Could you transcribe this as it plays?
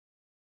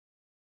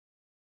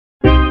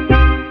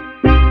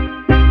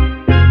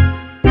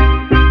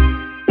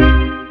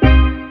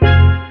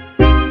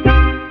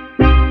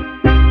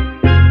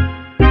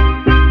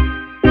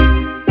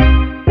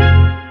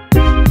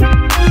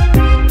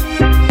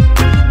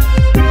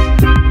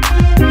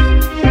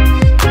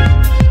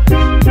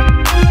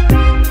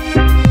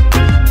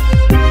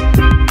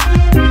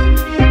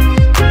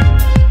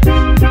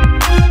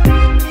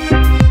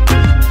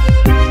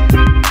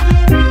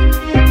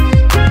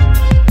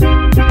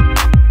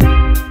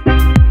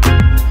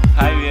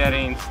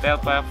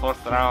STELPE,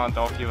 fourth round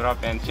of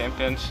European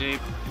Championship.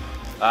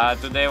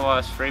 Today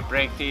was free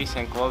practice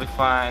and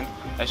qualifying.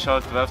 I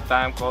showed 12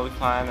 time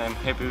qualifying. I'm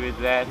happy with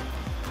that.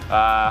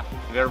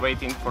 We're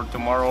waiting for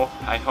tomorrow.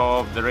 I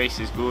hope the race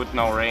is good,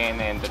 no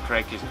rain, and the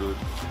track is good.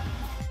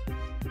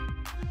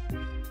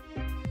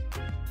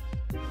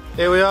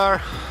 Here we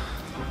are,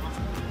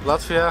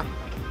 Latvia,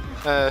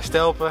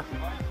 STELPE,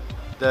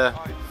 the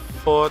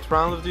fourth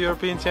round of the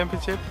European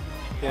Championship.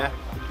 Yeah.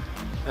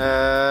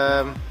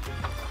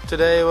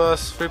 Today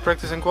was free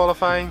practice and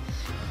qualifying.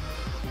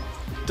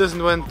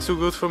 Doesn't went too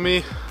good for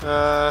me.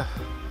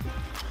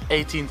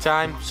 18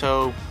 time,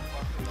 so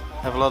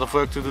have a lot of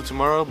work to do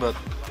tomorrow, but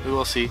we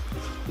will see.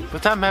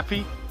 But I'm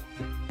happy.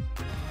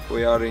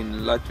 We are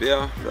in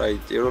Latvia,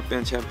 right?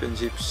 European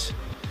Championships.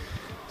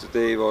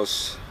 Today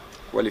was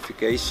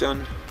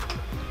qualification.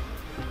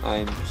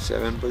 I'm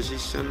 7th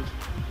position.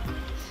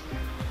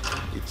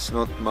 It's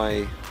not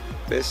my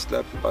best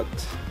lap, but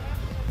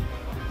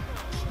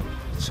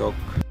it's okay.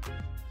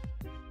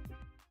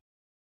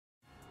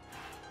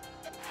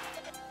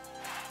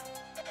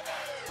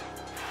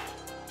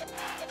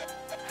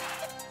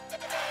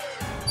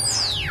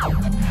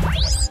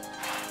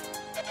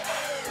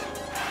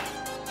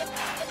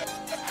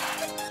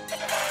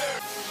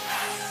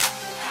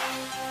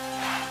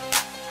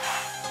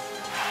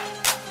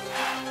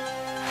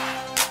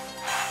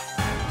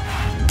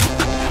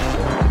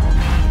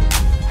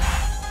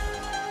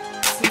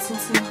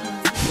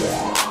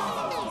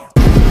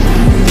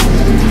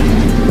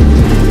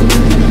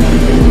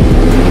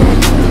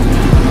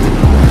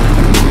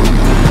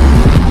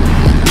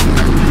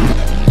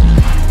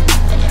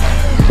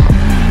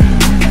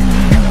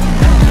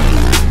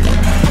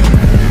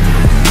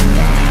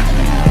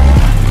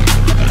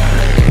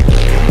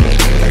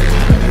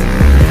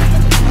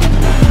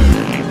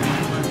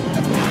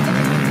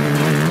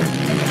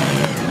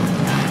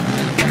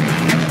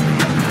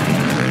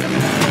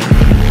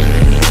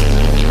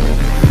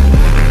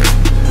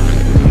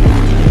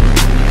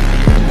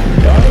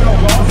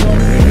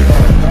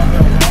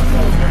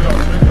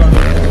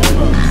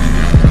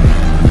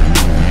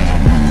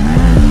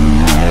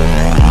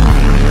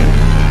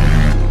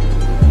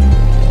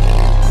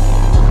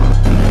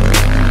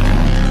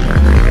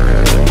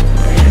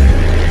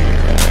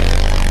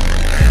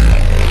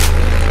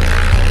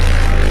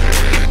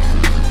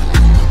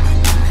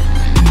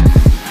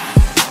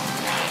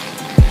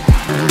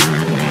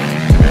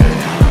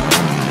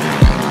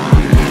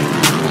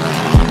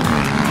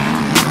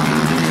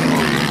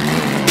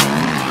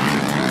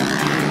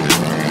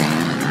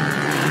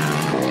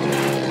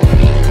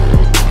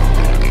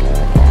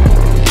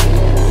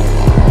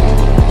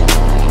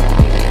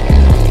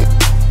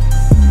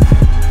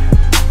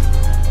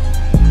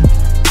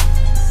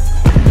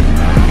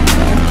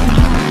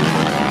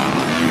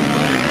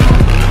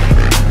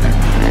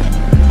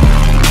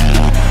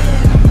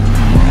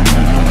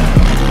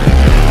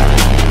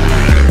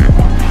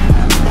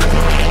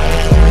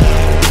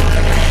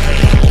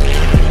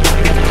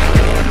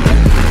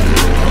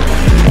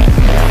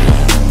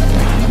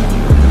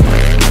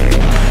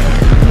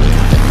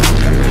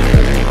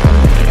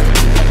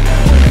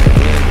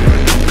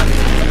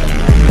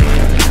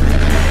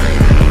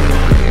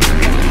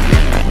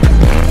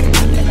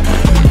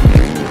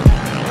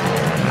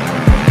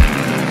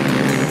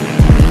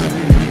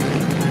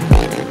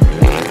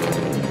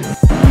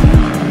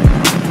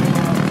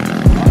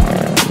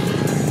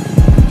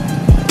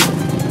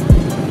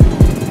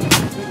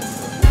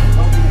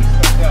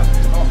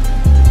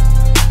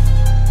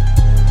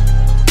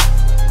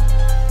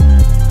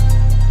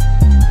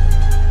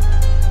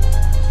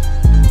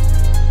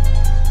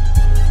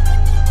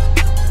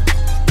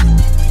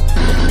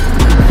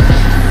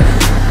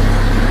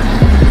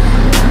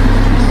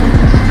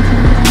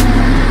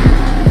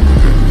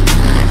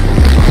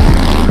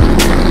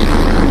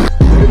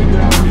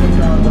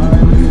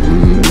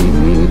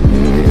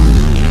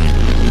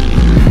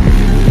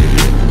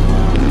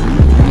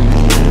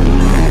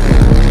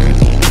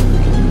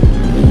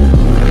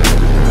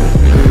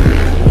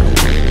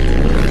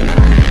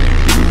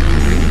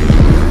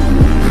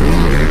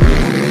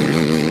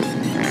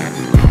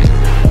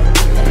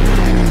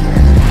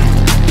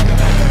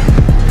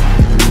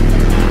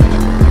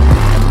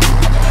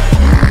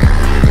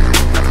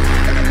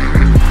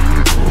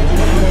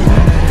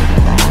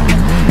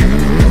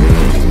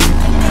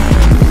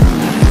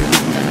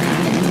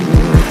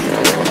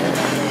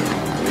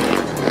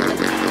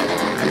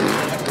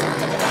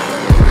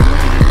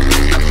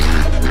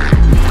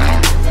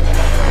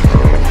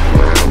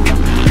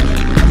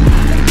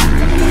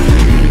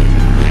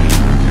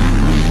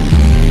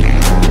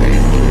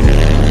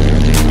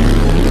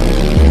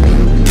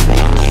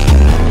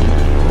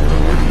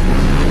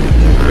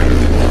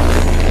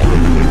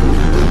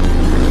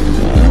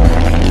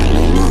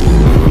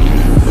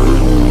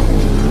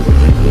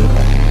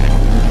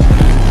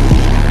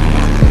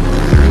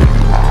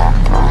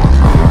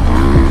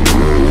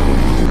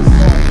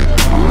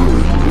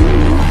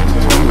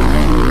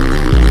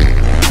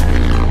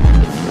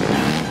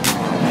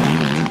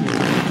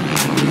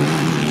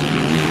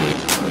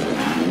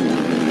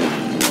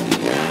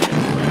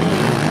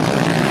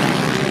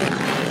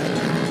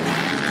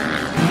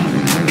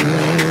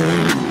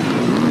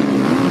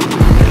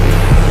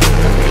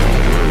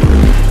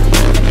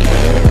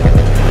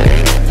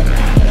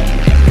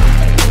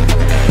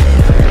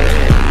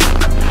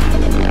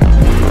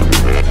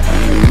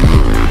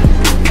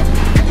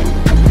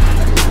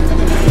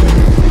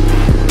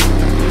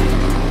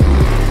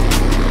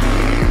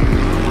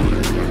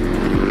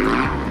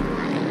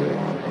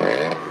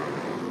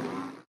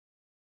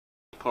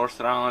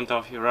 fourth round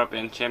of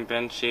European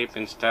Championship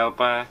in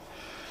STELPE.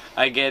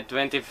 I get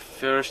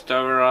 21st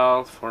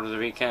overall for the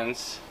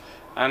weekends.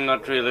 I'm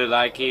not really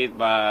like it,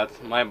 but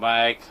my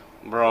bike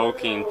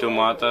broke in 2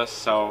 motos,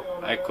 so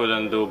I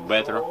couldn't do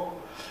better.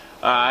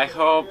 I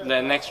hope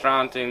the next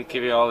round in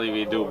Kivioli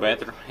we do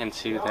better, and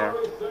see you there.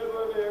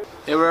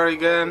 Here we are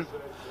again,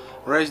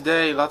 race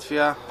day,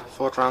 Latvia,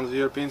 4th round of the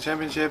European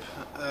Championship.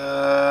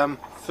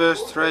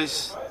 First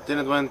race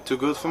didn't went too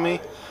good for me.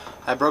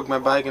 I broke my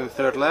bike in the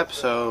 3rd lap,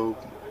 so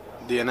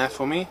DNF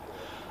for me.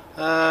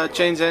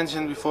 Changed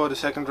engine before the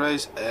 2nd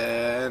race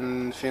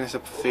and finished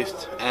up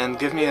 5th and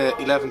give me a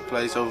 11th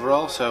place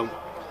overall, so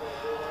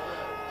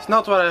it's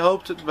not what I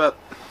hoped, but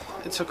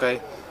it's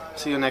okay.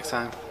 See you next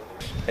time.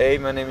 Hey,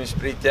 my name is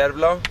Priit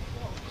Järvla.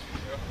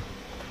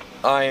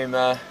 I'm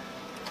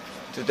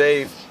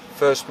today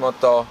first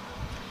moto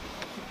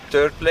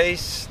 3rd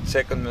place,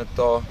 second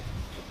moto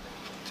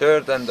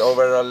 3rd and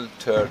overall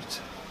 3rd.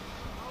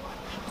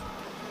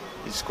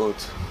 It's good.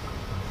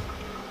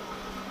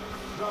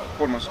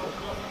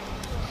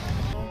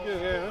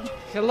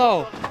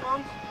 Hello.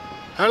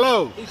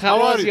 Hello. How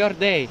was your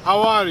day? How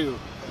are you?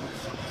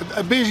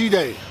 A busy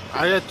day.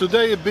 I had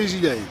today a busy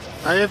day.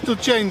 I have to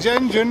change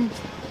engine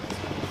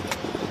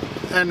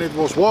and it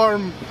was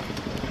warm,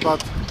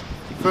 but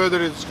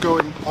further it's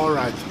going all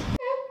right.